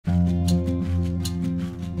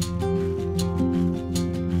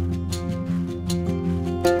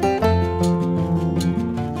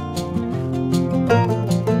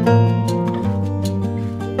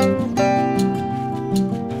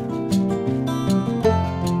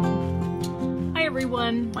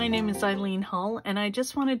everyone, my name is Eileen Hull and I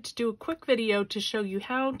just wanted to do a quick video to show you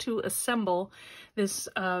how to assemble this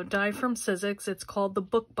die from Sizzix. It's called the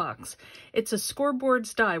Book Box. It's a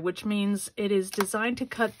ScoreBoards die, which means it is designed to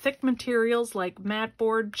cut thick materials like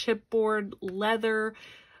matboard, chipboard, leather,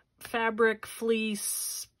 fabric,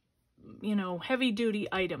 fleece, you know, heavy duty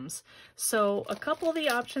items. So a couple of the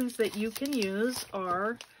options that you can use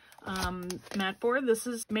are matboard. This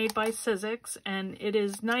is made by Sizzix and it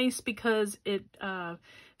is nice because it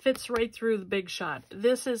fits right through the Big Shot.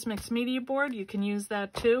 This is mixed media board. You can use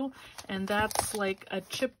that too, and that's like a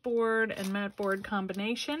chipboard and matboard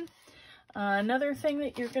combination. Another thing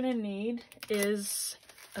that you're going to need is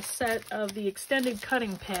a set of the extended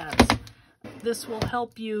cutting pads. This will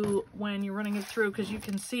help you when you're running it through because you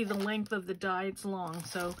can see the length of the die. It's long,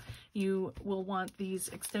 so you will want these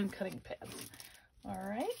extended cutting pads. All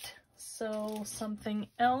right, so something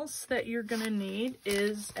else that you're going to need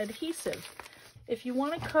is adhesive. If you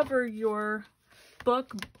want to cover your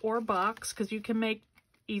book or box, because you can make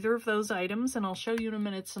either of those items, and I'll show you in a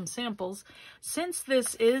minute some samples. Since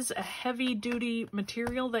this is a heavy-duty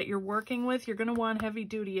material that you're working with, you're going to want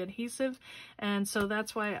heavy-duty adhesive, and so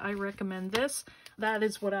that's why I recommend this. That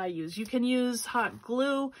is what I use. You can use hot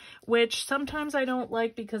glue, which sometimes I don't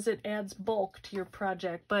like because it adds bulk to your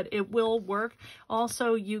project, but it will work.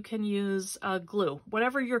 Also, you can use glue,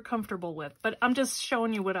 whatever you're comfortable with, but I'm just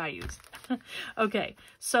showing you what I use. Okay,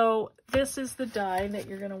 so this is the die that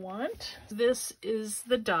you're going to want. This is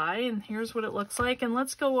the die, and here's what it looks like, and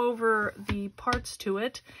let's go over the parts to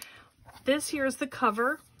it. This here is the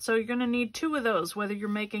cover, so you're going to need two of those, whether you're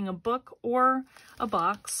making a book or a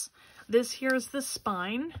box. This here is the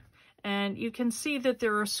spine, and you can see that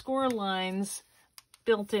there are score lines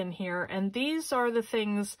built in here, and these are the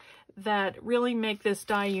things that really make this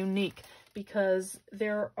die unique, because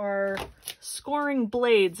there are scoring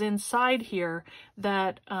blades inside here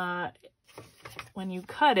that when you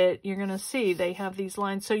cut it, you're going to see they have these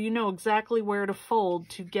lines, so you know exactly where to fold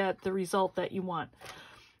to get the result that you want.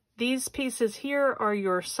 These pieces here are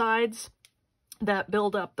your sides that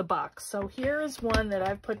build up the box. So here is one that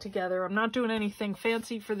I've put together. I'm not doing anything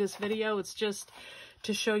fancy for this video. It's just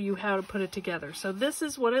to show you how to put it together. So this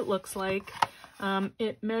is what it looks like.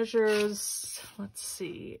 It measures, let's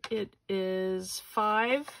see, it is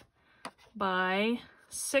 5 by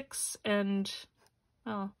 6 and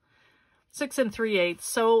 3/8.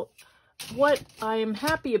 So what I am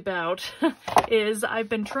happy about is I've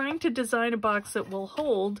been trying to design a box that will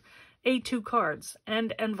hold A2 cards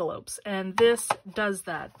and envelopes, and this does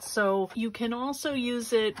that. So you can also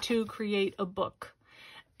use it to create a book.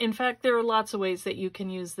 In fact, there are lots of ways that you can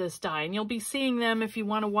use this die, and you'll be seeing them if you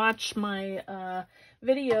want to watch my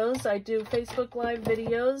videos. I do Facebook Live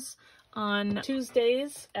videos on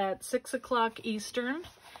Tuesdays at 6 o'clock Eastern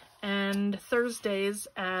and Thursdays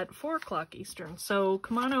at 4 o'clock Eastern. So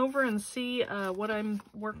come on over and see what I'm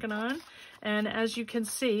working on. And as you can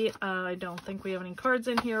see, I don't think we have any cards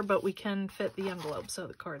in here, but we can fit the envelope, so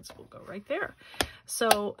the cards will go right there.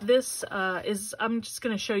 So this I'm just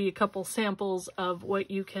going to show you a couple samples of what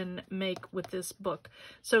you can make with this book.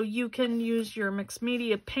 So you can use your mixed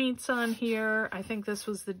media paints on here. I think this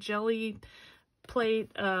was the jelly plate.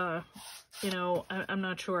 You know, I'm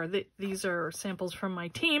not sure. These are samples from my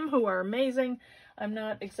team who are amazing. I'm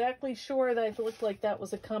not exactly sure that it looked like that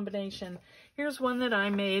was a combination. Here's one that I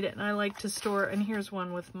made and I like to store, and here's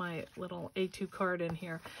one with my little A2 card in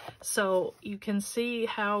here. So you can see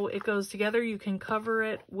how it goes together. You can cover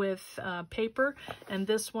it with paper, and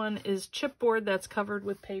this one is chipboard that's covered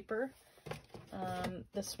with paper.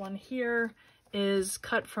 This one here is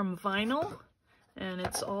cut from vinyl, and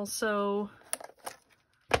it's also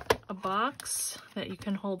a box that you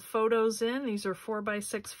can hold photos in. These are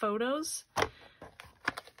 4x6 photos.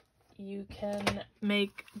 You can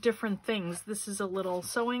make different things. This is a little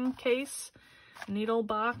sewing case, needle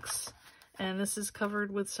box, and this is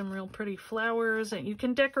covered with some real pretty flowers, and you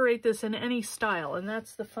can decorate this in any style, and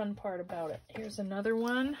that's the fun part about it. Here's another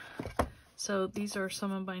one. So these are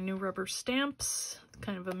some of my new rubber stamps,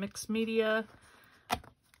 kind of a mixed media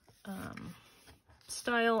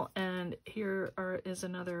style, and here is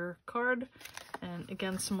another card, and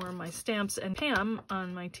again some more of my stamps. And Pam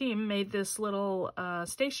on my team made this little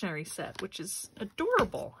stationery set, which is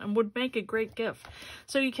adorable and would make a great gift.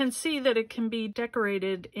 So you can see that it can be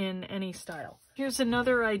decorated in any style. Here's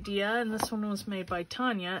another idea, and this one was made by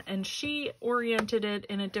Tanya, and she oriented it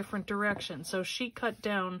in a different direction. So she cut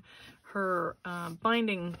down her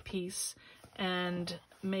binding piece and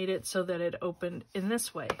made it so that it opened in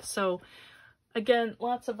this way. So again,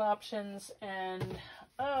 lots of options, and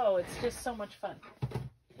oh, it's just so much fun.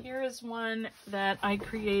 Here is one that I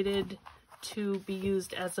created to be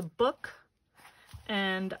used as a book.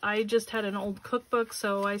 And I just had an old cookbook,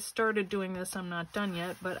 so I started doing this. I'm not done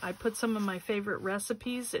yet, but I put some of my favorite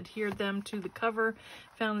recipes, adhered them to the cover,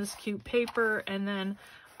 found this cute paper, and then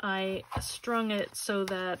I strung it so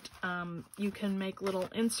that you can make little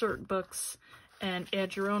insert books and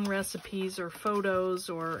add your own recipes or photos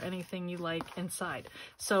or anything you like inside.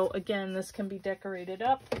 So again, this can be decorated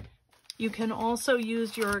up. You can also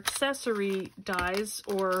use your accessory dies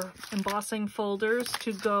or embossing folders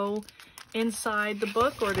to go inside the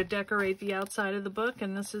book or to decorate the outside of the book.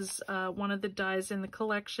 And this is one of the dies in the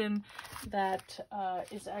collection that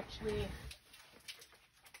is actually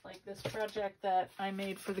like this project that I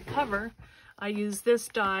made for the cover. I use this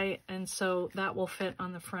die, and so that will fit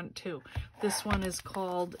on the front too. This one is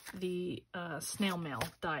called the snail mail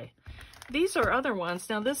die. These are other ones.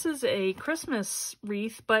 Now this is a Christmas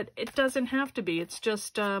wreath, but it doesn't have to be. It's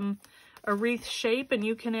just a wreath shape, and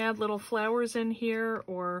you can add little flowers in here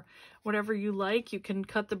or whatever you like. You can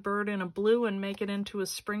cut the bird in a blue and make it into a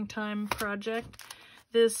springtime project.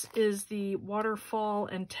 This is the waterfall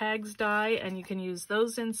and tags die, and you can use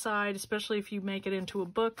those inside, especially if you make it into a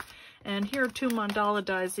book. And here are two mandala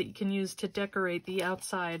dies that you can use to decorate the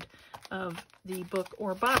outside of the book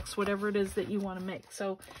or box, whatever it is that you want to make.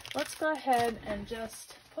 So let's go ahead and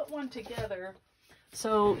just put one together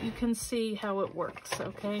so you can see how it works.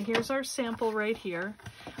 Okay, here's our sample right here.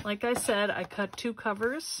 Like I said, I cut two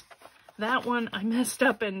covers. That one I messed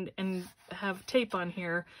up and have tape on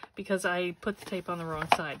here because I put the tape on the wrong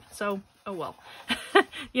side. So, oh well.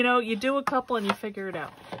 You know, you do a couple and you figure it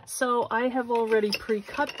out. So I have already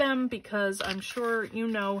pre-cut them because I'm sure you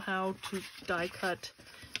know how to die cut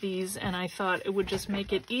these, and I thought it would just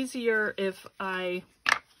make it easier if I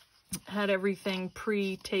had everything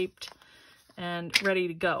pre-taped and ready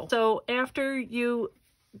to go. So after you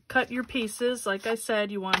cut your pieces, like I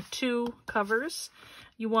said, you want two covers.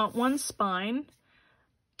 You want one spine,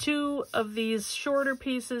 two of these shorter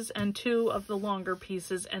pieces, and two of the longer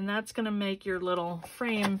pieces, and that's going to make your little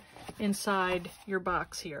frame inside your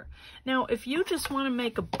box here. Now, if you just want to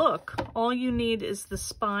make a book, all you need is the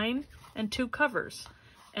spine and two covers,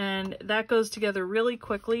 and that goes together really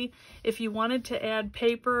quickly. If you wanted to add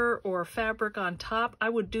paper or fabric on top, I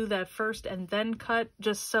would do that first and then cut,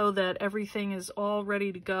 just so that everything is all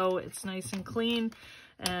ready to go. It's nice and clean,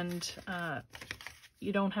 and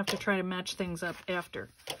you don't have to try to match things up after.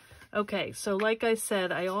 Okay, so like I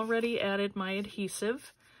said, I already added my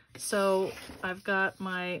adhesive. So I've got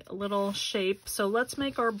my little shape. So let's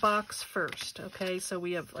make our box first. Okay, so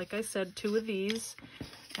we have, like I said, two of these,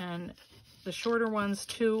 and the shorter ones,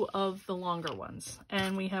 two of the longer ones.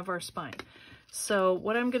 And we have our spine. So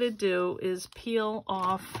what I'm going to do is peel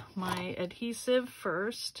off my adhesive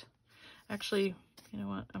first. Actually, you know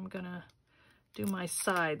what? I'm going to do my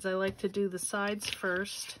sides. I like to do the sides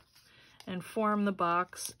first and form the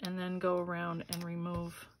box, and then go around and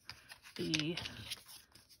remove the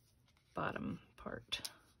bottom part.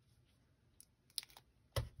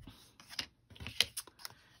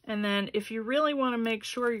 And then if you really want to make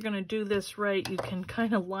sure you're going to do this right, you can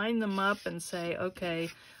kind of line them up and say, okay,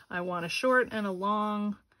 I want a short and a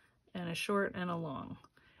long, and a short and a long.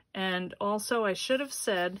 And also, I should have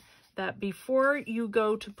said that before you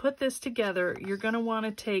go to put this together, you're going to want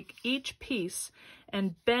to take each piece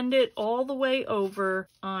and bend it all the way over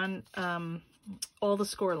on all the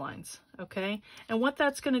score lines, okay? And what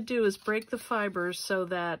that's going to do is break the fibers so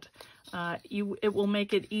that it will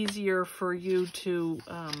make it easier for you to,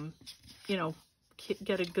 you know,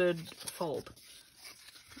 get a good fold.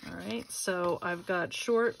 All right, so I've got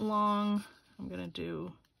short, long. I'm going to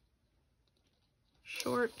do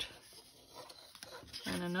short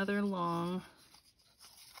and another long,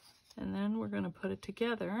 and then we're going to put it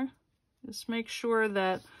together. Just make sure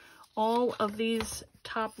that all of these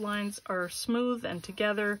top lines are smooth and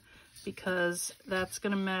together, because that's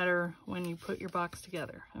going to matter when you put your box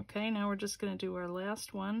together. Okay, now we're just going to do our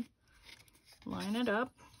last one. Line it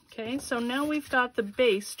up. Okay, so now we've got the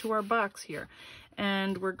base to our box here,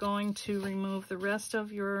 and we're going to remove the rest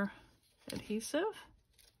of your adhesive.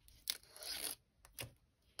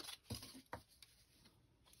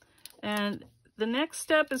 And the next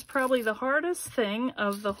step is probably the hardest thing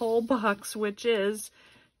of the whole box, which is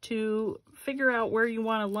to figure out where you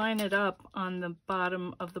want to line it up on the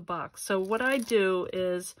bottom of the box. So what I do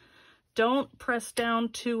is don't press down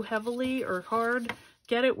too heavily or hard.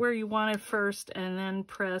 Get it where you want it first, and then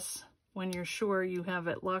press when you're sure you have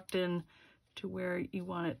it locked in to where you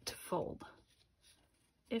want it to fold,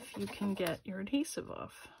 if you can get your adhesive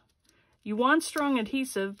off. You want strong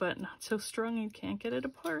adhesive, but not so strong you can't get it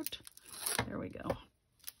apart. There we go.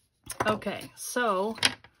 Okay, so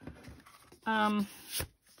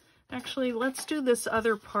Actually, let's do this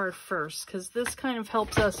other part first, because this kind of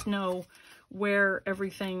helps us know where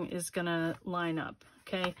everything is gonna line up,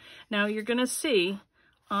 okay? Now you're gonna see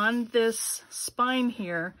on this spine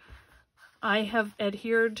here, I have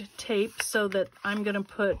adhered tape so that I'm gonna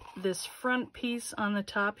put this front piece on the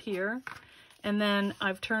top here, and then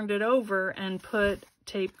I've turned it over and put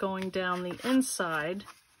tape going down the inside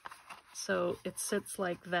so it sits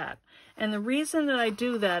like that. And the reason that I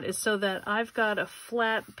do that is so that I've got a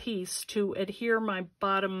flat piece to adhere my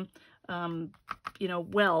bottom, you know,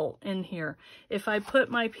 well in here. If I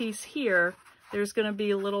put my piece here, there's going to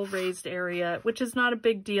be a little raised area, which is not a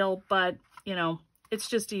big deal, but, you know, it's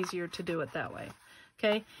just easier to do it that way.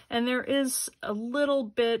 Okay, and there is a little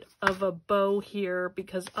bit of a bow here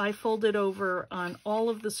because I folded over on all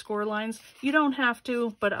of the score lines. You don't have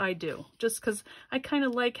to, but I do, just because I kind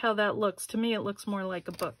of like how that looks. To me, it looks more like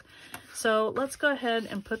a book. So let's go ahead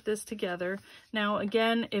and put this together. Now,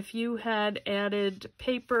 again, if you had added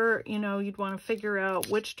paper, you know, you'd want to figure out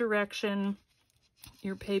which direction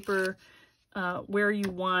your paper, where you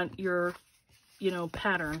want your, you know,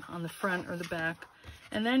 pattern on the front or the back.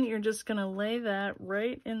 And then you're just going to lay that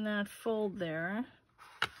right in that fold there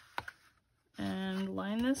and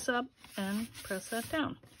line this up and press that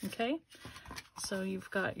down, okay? So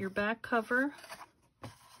you've got your back cover.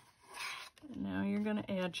 Now you're going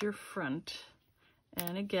to add your front.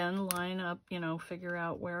 And again, line up, you know, figure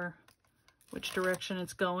out which direction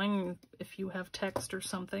it's going. If you have text or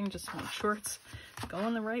something, just make sure it's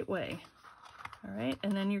going the right way. All right,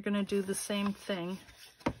 and then you're going to do the same thing.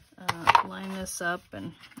 Line this up,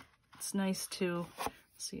 and it's nice to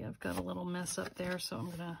see I've got a little mess up there, so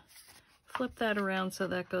I'm gonna flip that around so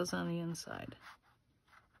that goes on the inside,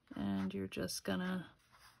 and you're just gonna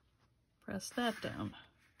press that down.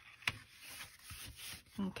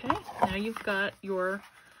 Okay, now you've got your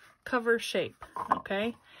cover shape.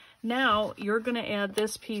 Okay, now you're gonna add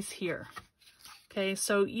this piece here. Okay,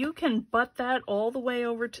 so you can butt that all the way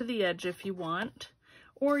over to the edge if you want,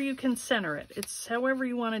 or you can center it. It's however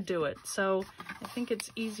you want to do it. So I think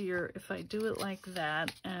it's easier if I do it like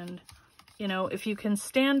that. And, you know, if you can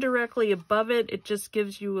stand directly above it, it just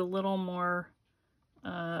gives you a little more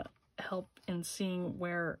help in seeing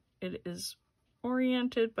where it is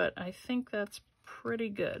oriented, but I think that's pretty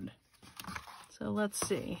good. So let's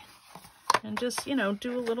see. And just, you know,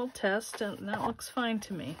 do a little test, and that looks fine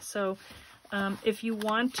to me. So if you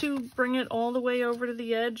want to bring it all the way over to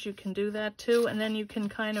the edge, you can do that too. And then you can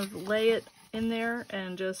kind of lay it in there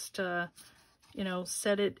and just, you know,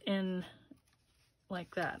 set it in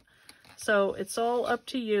like that. So it's all up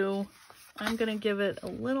to you. I'm going to give it a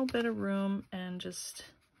little bit of room and just,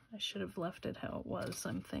 I should have left it how it was,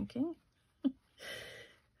 I'm thinking.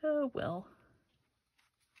 Oh, well.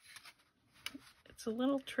 It's a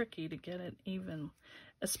little tricky to get it even,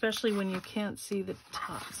 especially when you can't see the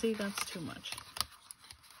top. See, that's too much.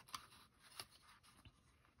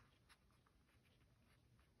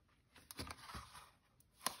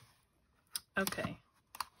 Okay.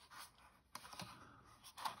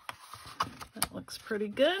 That looks pretty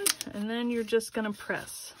good. And then you're just going to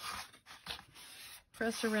press.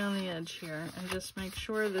 Press around the edge here and just make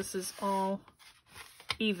sure this is all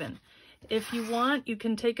even. If you want, you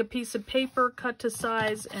can take a piece of paper, cut to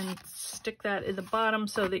size, and stick that in the bottom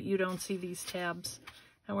so that you don't see these tabs,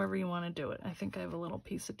 however you want to do it. I think I have a little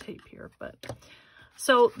piece of tape here, but...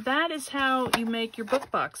 So that is how you make your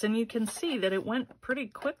book box, and you can see that it went pretty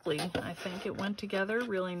quickly. I think it went together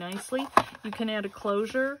really nicely. You can add a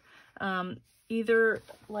closure, either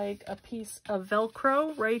like a piece of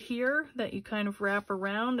Velcro right here that you kind of wrap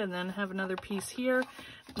around and then have another piece here.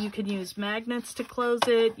 You could use magnets to close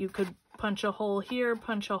it. You could punch a hole here,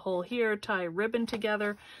 tie a ribbon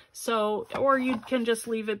together. So, or you can just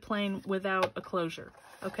leave it plain without a closure,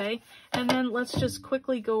 okay? And then let's just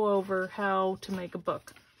quickly go over how to make a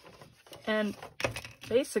book. And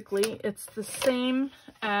basically, it's the same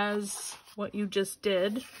as what you just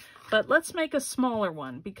did, but let's make a smaller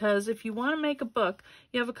one, because if you want to make a book,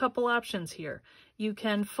 you have a couple options here. You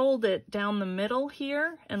can fold it down the middle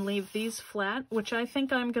here and leave these flat, which I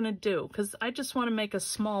think I'm going to do because I just want to make a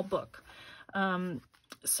small book.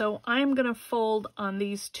 So I'm going to fold on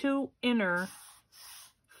these two inner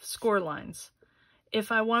score lines.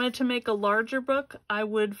 If I wanted to make a larger book, I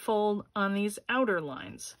would fold on these outer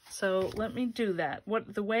lines. So let me do that.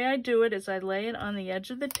 The way I do it is I lay it on the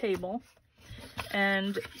edge of the table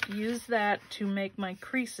and use that to make my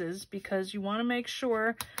creases, because you want to make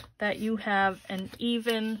sure that you have an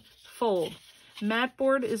even fold.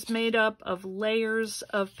 Matboard is made up of layers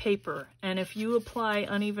of paper, and if you apply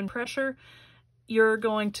uneven pressure, you're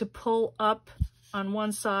going to pull up on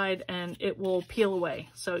one side and it will peel away.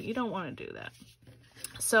 So you don't want to do that.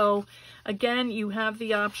 So again, you have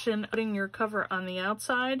the option of putting your cover on the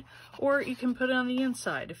outside, or you can put it on the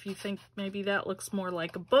inside. If you think maybe that looks more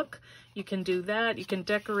like a book, you can do that. You can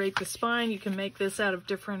decorate the spine. You can make this out of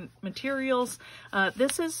different materials.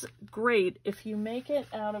 This is great if you make it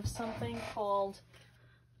out of something called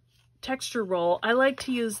texture roll. I like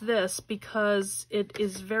to use this because it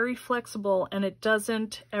is very flexible and it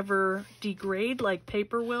doesn't ever degrade like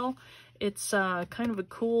paper will. It's kind of a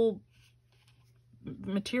cool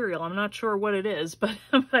material. I'm not sure what it is, but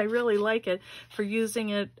I really like it for using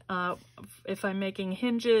it if I'm making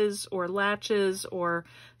hinges or latches or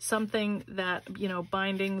something that, you know,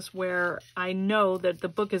 bindings where I know that the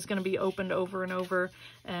book is going to be opened over and over,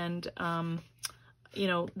 and you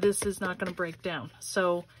know, this is not going to break down.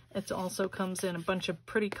 So it also comes in a bunch of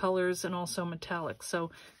pretty colors and also metallic.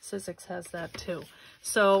 So Sizzix has that too.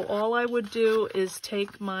 So all I would do is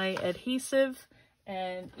take my adhesive,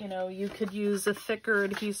 and, you know, you could use a thicker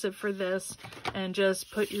adhesive for this and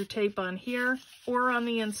just put your tape on here or on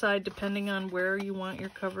the inside, depending on where you want your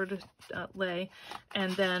cover to lay,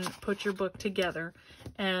 and then put your book together.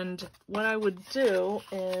 And what I would do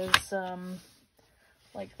is,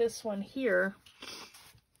 like this one here,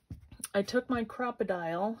 I took my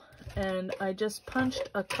crocodile and I just punched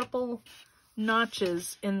a couple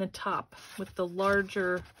notches in the top with the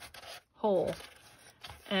larger hole.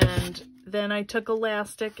 And then I took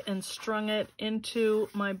elastic and strung it into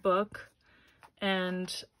my book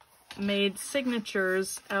and made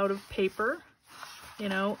signatures out of paper, you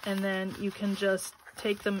know, and then you can just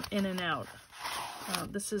take them in and out.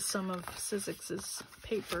 This is some of Sizzix's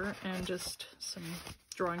paper and just some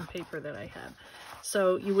drawing paper that I had.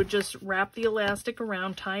 So you would just wrap the elastic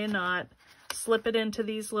around, tie a knot, slip it into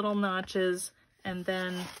these little notches, and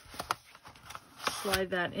then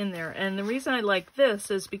slide that in there. And the reason I like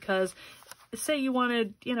this is because, say you want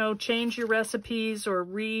to, you know, change your recipes or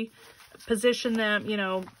reposition them, you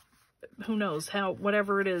know, who knows how,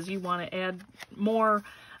 whatever it is you want to add more,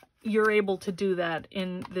 you're able to do that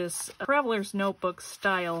in this traveler's notebook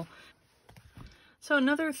style. So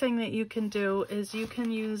another thing that you can do is you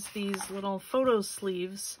can use these little photo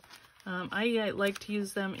sleeves. I like to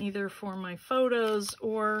use them either for my photos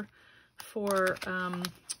or for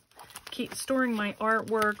keep storing my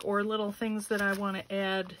artwork or little things that I want to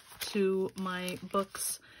add to my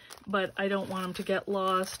books, but I don't want them to get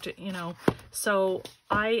lost, you know. So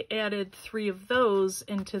I added 3 of those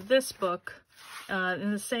into this book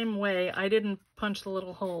in the same way. I didn't punch the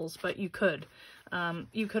little holes, but you could.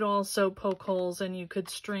 You could also poke holes and you could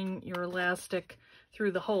string your elastic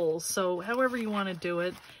through the holes. So however you want to do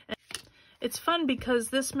it. And it's fun because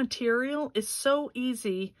this material is so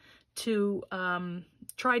easy to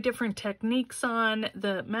try different techniques on.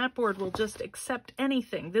 The matboard will just accept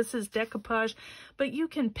anything. This is decoupage, but you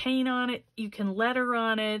can paint on it, you can letter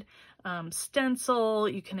on it, stencil,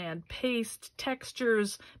 you can add paste,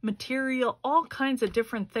 textures, material, all kinds of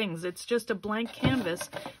different things. It's just a blank canvas.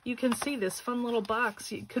 You can see this fun little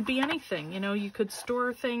box. It could be anything, you know, you could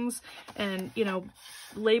store things and, you know,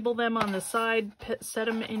 label them on the side, set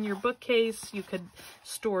them in your bookcase. You could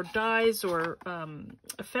store dies or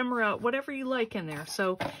ephemera, whatever you like in there.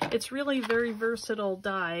 So it's really very versatile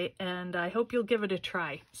die, and I hope you'll give it a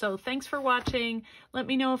try. So thanks for watching. Let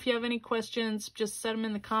me know if you have any questions. Just set them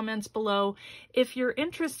in the comments below. If you're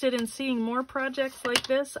interested in seeing more projects like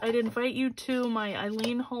this, I'd invite you to my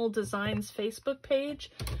Eileen Hull Designs Facebook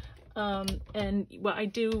page. And well, I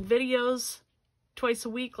do videos twice a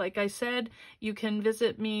week, like I said. You can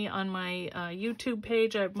visit me on my YouTube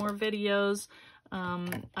page. I have more videos.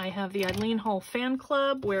 I have the Eileen Hull Fan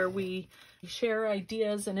Club where we share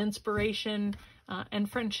ideas and inspiration and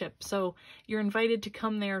friendship. So you're invited to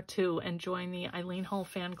come there too and join the Eileen Hull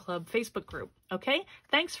Fan Club Facebook group. Okay?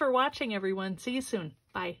 Thanks for watching, everyone. See you soon.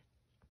 Bye.